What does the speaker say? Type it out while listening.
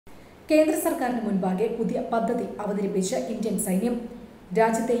കേന്ദ്ര സർക്കാരിന് മുൻപാകെ പുതിയ പദ്ധതി അവതരിപ്പിച്ച ഇന്ത്യൻ സൈന്യം.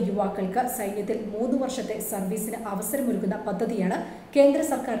 രാജ്യത്തെ യുവാക്കൾക്ക് സൈന്യത്തിൽ 3 വർഷത്തെ സർവീസിന് അവസരമൊരുക്കുന്ന പദ്ധതിയാണ് കേന്ദ്ര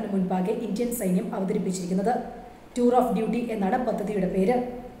സർക്കാരിന് മുൻപാകെ ഇന്ത്യൻ സൈന്യം അവതരിപ്പിച്ചിരിക്കുന്നത്. ടൂർ ഓഫ് ഡ്യൂട്ടി എന്നാണ് പദ്ധതിയുടെ പേര്.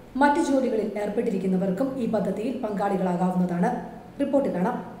 മറ്റു ജോലികളിൽ ഏർപ്പെട്ടിരിക്കുന്നവർക്കും ഈ പദ്ധതിയിൽ പങ്കാളികളാകാവുന്നതാണ്. റിപ്പോർട്ട്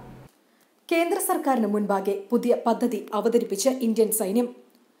കാണാം. കേന്ദ്ര സർക്കാരിന് മുൻപാകെ പുതിയ പദ്ധതി അവതരിപ്പിച്ച ഇന്ത്യൻ സൈന്യം.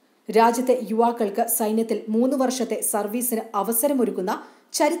 രാജ്യത്തെ യുവാക്കൾക്ക് സൈന്യത്തിൽ 3 വർഷത്തെ സർവീസിന് അവസരമൊരുക്കുന്ന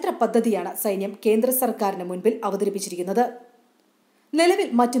ചരിത്ര പദ്ധതിയാണ് സൈന്യം കേന്ദ്ര സർക്കാരിന് മുൻപിൽ അവതരിപ്പിച്ചിരിക്കുന്നത്. നിലവിൽ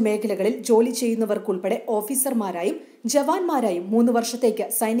മറ്റു മേഖലകളിൽ ജോലി ചെയ്യുന്നവർക്കുൾപ്പെടെ ഓഫീസർമാരായും ജവാന്മാരായും 3 വർഷത്തേക്ക്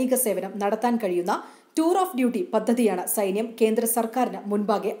സൈനിക സേവനം നടത്താൻ കഴിയുന്ന ടൂർ ഓഫ് ഡ്യൂട്ടി പദ്ധതിയാണ് സൈന്യം കേന്ദ്ര സർക്കാരിന്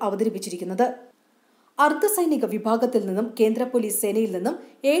മുൻപാകെ അവതരിപ്പിച്ചിരിക്കുന്നത്. അർദ്ധസൈനിക വിഭാഗത്തിൽ നിന്നും കേന്ദ്ര പോലീസ് സേനയിൽ നിന്നും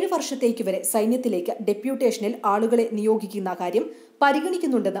 7 വർഷത്തേക്ക് വരെ സൈന്യത്തിലേക്ക് ഡെപ്യൂട്ടേഷനിൽ ആളുകളെ നിയോഗിക്കുന്ന കാര്യം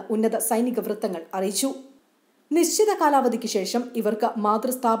പരിഗണിക്കുന്നുണ്ടെന്ന് ഉന്നത സൈനിക വൃത്തങ്ങൾ അറിയിച്ചു. നിശ്ചിത കാലാവധിക്ക് ശേഷം ഇവർക്ക്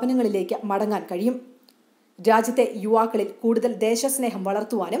മാതൃസ്ഥാപനങ്ങളിലേക്ക് മടങ്ങാൻ കഴിയും. രാജ്യത്തെ യുവാക്കളിൽ കൂടുതൽ ദേശസ്നേഹം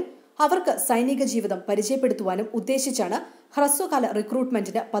വളർത്തുവാനും അവർക്ക് സൈനിക ജീവിതം പരിചയപ്പെടുത്തുവാനും ഉദ്ദേശിച്ചാണ് ഹ്രസ്വകാല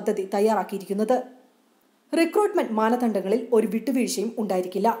റിക്രൂട്ട്മെന്റിന് പദ്ധതി തയ്യാറാക്കിയിരിക്കുന്നത്. റിക്രൂട്ട്മെന്റ് മാനദണ്ഡങ്ങളിൽ ഒരു വിട്ടുവീഴ്ചയും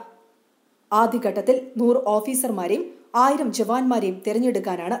ഉണ്ടായിരിക്കില്ല. ആദ്യഘട്ടത്തിൽ 100 ഓഫീസർമാരെയും 1000 ജവാന്മാരെയും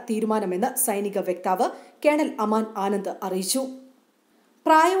തിരഞ്ഞെടുക്കാനാണ് തീരുമാനമെന്ന് സൈനിക വക്താവ് കേണൽ അമാൻ ആനന്ദ് അറിയിച്ചു.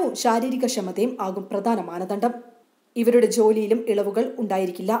 പ്രായവും ശാരീരിക ക്ഷമതയും ആകും പ്രധാന മാനദണ്ഡം. ഇവരുടെ ജോലിയിലും ഇളവുകൾ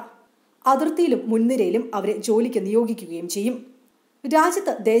ഉണ്ടായിരിക്കില്ല. അതിർത്തിയിലും മുൻനിരയിലും അവരെ ജോലിക്ക് നിയോഗിക്കുകയും ചെയ്യും.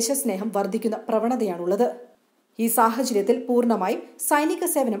 രാജ്യത്ത് ദേശസ്നേഹം വർദ്ധിക്കുന്ന പ്രവണതയാണുള്ളത്. ഈ സാഹചര്യത്തിൽ പൂർണ്ണമായും സൈനിക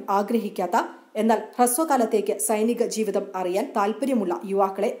സേവനം ആഗ്രഹിക്കാത്ത എന്നാൽ ഹ്രസ്വകാലത്തേക്ക് സൈനിക ജീവിതം അറിയാൻ താൽപ്പര്യമുള്ള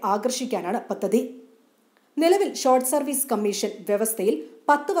യുവാക്കളെ ആകർഷിക്കാനാണ് പദ്ധതി. നിലവിൽ ഷോർട്ട് സർവീസ് കമ്മീഷൻ വ്യവസ്ഥയിൽ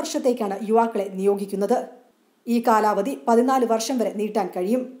 10 വർഷത്തേക്കാണ് യുവാക്കളെ നിയോഗിക്കുന്നത്. ഈ കാലാവധി 14 വർഷം വരെ നീട്ടാൻ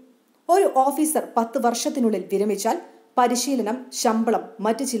കഴിയും. ഒരു ഓഫീസർ 10 വർഷത്തിനുള്ളിൽ വിരമിച്ചാൽ പരിശീലനം, ശമ്പളം,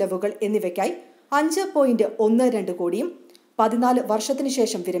 മറ്റ് ചിലവുകൾ എന്നിവയ്ക്കായി 5.12 കോടിയും 14 വർഷത്തിനു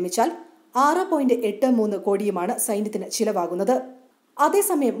ശേഷം വിരമിച്ചാൽ 6.83 കോടിയുമാണ് സൈന്യത്തിന് ചിലവാകുന്നത്.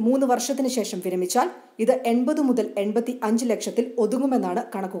 അതേസമയം 3 വർഷത്തിനു ശേഷം വിരമിച്ചാൽ ഇത് 80 മുതൽ 85 ലക്ഷത്തിൽ ഒതുങ്ങുമെന്നാണ്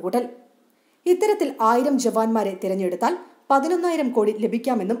കണക്കുകൂട്ടൽ. ഇത്തരത്തിൽ 1000 ജവാന്മാരെ തിരഞ്ഞെടുത്താൽ 11,000 കോടി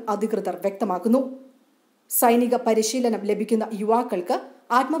ലഭിക്കാമെന്നും അധികൃതർ വ്യക്തമാക്കുന്നു. സൈനിക പരിശീലനം ലഭിക്കുന്ന യുവാക്കൾക്ക്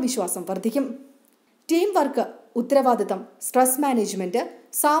ആത്മവിശ്വാസം വർദ്ധിക്കും. ടീം വർക്ക്, ഉത്തരവാദിത്തം, സ്ട്രെസ് മാനേജ്മെന്റ്,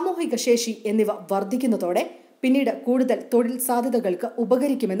 സാമൂഹിക ശേഷി എന്നിവ വർദ്ധിക്കുന്നതോടെ പിന്നീട് കൂടുതൽ തൊഴിൽ സാധ്യതകൾക്ക്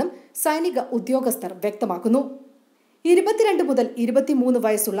ഉപകരിക്കുമെന്നും സൈനിക ഉദ്യോഗസ്ഥർ വ്യക്തമാക്കുന്നു. 22 മുതൽ 23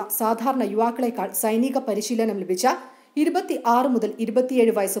 വയസ്സുള്ള സാധാരണ യുവാക്കളെക്കാൾ സൈനിക പരിശീലനം ലഭിച്ച 26 മുതൽ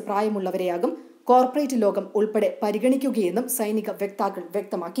 27 വയസ്സ് പ്രായമുള്ളവരെയാകും കോർപ്പറേറ്റ് ലോകം ഉൾപ്പെടെ പരിഗണിക്കുകയെന്നും സൈനിക വക്താക്കൾ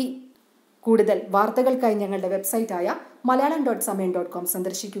വ്യക്തമാക്കി. കൂടുതൽ വാർത്തകൾക്കായി ഞങ്ങളുടെ വെബ്സൈറ്റായ malayalam.samayam.com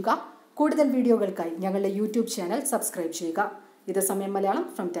സന്ദർശിക്കുക. കൂടുതൽ വീഡിയോകൾക്കായി ഞങ്ങളുടെ യൂട്യൂബ് ചാനൽ സബ്സ്ക്രൈബ് ചെയ്യുക. ഇത് സമയം മലയാളം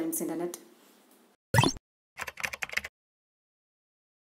ഫ്രം ടൈംസ് ഇന്റർനെറ്റ്.